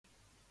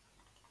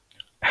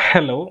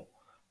Hello,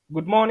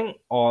 good morning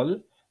all.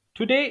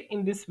 Today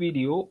in this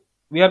video,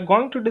 we are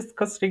going to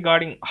discuss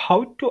regarding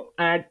how to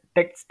add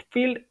text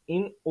field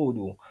in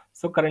Odoo.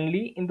 So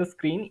currently in the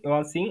screen, you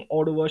are seeing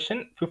Odoo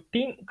version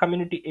 15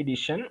 community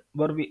edition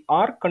where we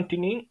are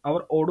continuing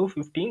our Odoo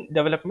 15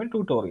 development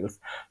tutorials.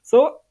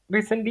 So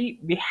recently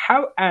we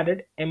have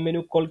added a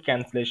menu called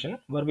cancellation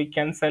where we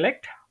can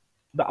select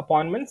the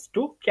appointments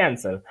to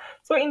cancel.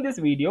 So in this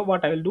video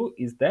what I will do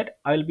is that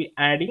I will be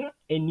adding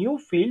a new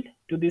field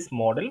to this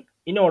model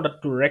in order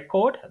to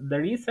record the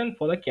reason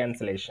for the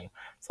cancellation.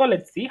 So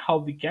let's see how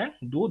we can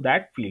do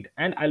that field,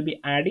 and I'll be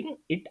adding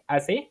it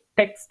as a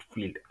text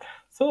field.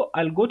 So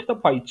I'll go to the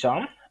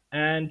PyCharm,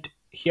 and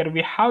here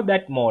we have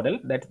that model,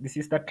 that this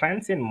is the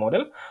transient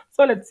model.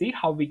 So let's see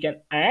how we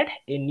can add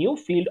a new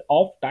field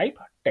of type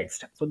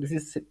text. So this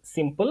is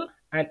simple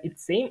and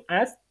it's same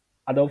as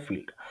other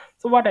field.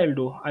 So what I'll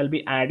do, I'll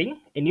be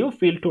adding a new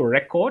field to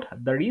record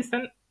the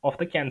reason of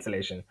the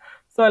cancellation.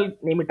 So I'll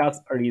name it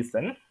as a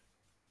reason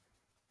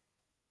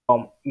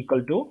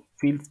equal to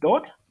fields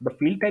dot, the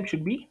field type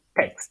should be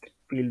text,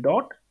 field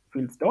dot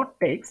fields dot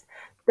text.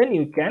 Then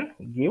you can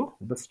give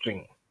the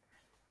string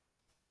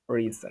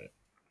reason.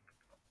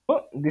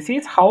 So this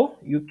is how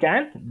you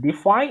can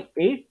define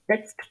a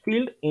text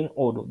field in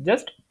Odoo.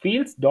 Just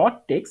fields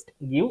dot text,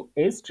 give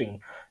a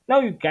string. Now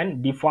you can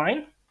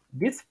define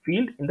this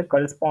field in the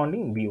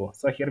corresponding view.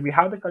 So here we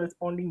have the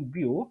corresponding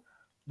view.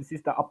 This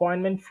is the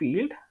appointment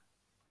field.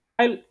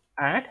 I'll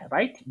add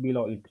right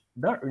below it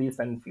the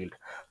reason field.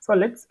 So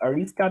let's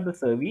restart the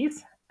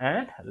service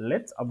and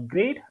let's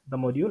upgrade the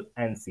module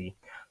and see.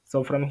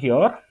 So from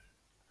here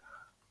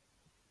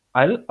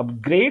I'll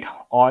upgrade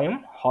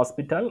OM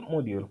hospital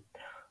module.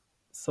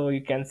 So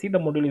you can see the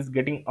module is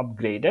getting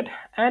upgraded,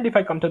 and if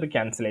I come to the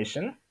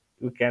cancellation,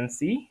 you can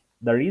see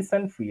the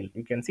reason field.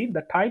 You can see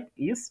the type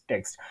is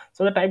text.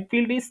 So the type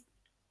field is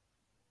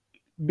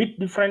bit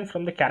different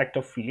from the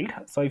character field.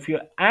 So if you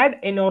add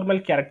a normal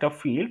character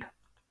field,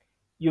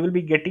 you will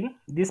be getting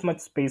this much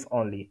space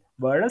only,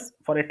 whereas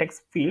for a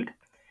text field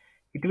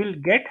it will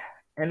get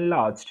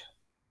enlarged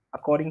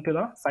according to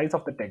the size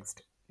of the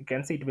text. You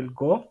can see it will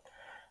go,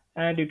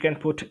 and you can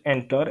put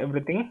enter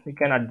everything. You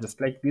can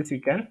adjust like this. You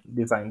can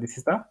design. This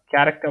is the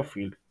character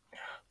field.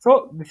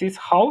 So this is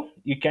how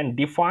you can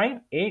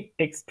define a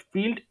text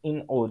field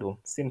in Odoo.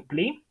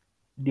 Simply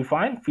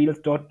define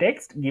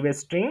fields.text, give a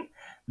string,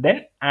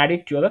 then add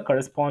it to the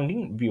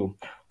corresponding view.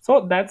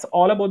 So that's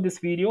all about this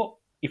video.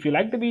 If you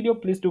like the video,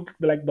 please do click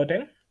the like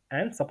button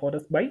and support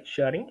us by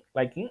sharing,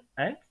 liking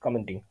and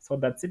commenting. So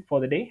that's it for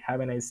the day.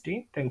 Have a nice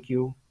day. Thank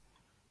you.